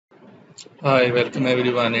Hi, welcome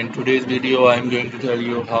everyone. In today's video, I'm going to tell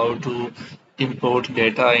you how to import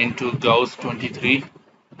data into GAUSS 23.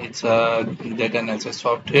 It's a data analysis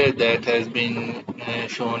software that has been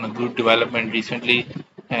shown a good development recently,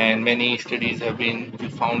 and many studies have been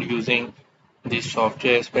found using this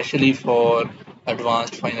software, especially for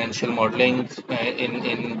advanced financial modeling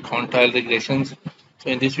in quantile regressions. So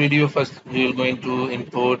in this video, first we are going to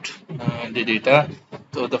import the data.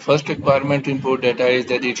 So the first requirement to import data is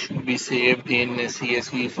that it should be saved in a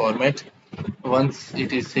CSV format. Once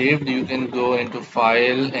it is saved, you can go into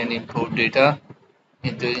File and Import Data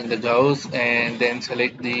in the Gauss, and then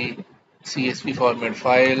select the CSV format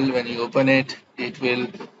file. When you open it, it will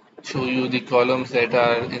show you the columns that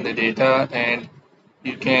are in the data, and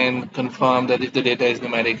you can confirm that if the data is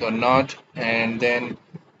numeric or not, and then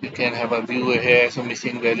you can have a view here. So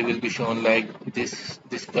missing value will be shown like this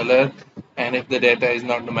color, and if the data is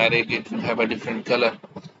not numeric, it will have a different color.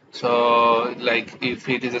 So like if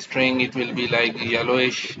it is a string, it will be like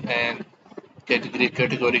yellowish, and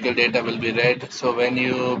categorical data will be red. So when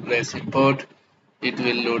you press import, it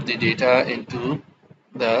will load the data into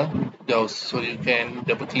the Gauss. So you can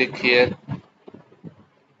double click here.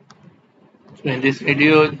 So in this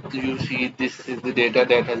video, you see this is the data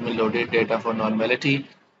that has been loaded, data for normality.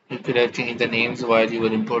 You could have changed the names while you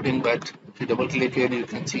were importing, but if you double click here, you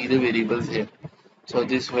can see the variables here. So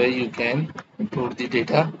this way you can import the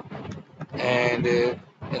data, and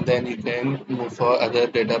then you can move for other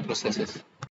data processes.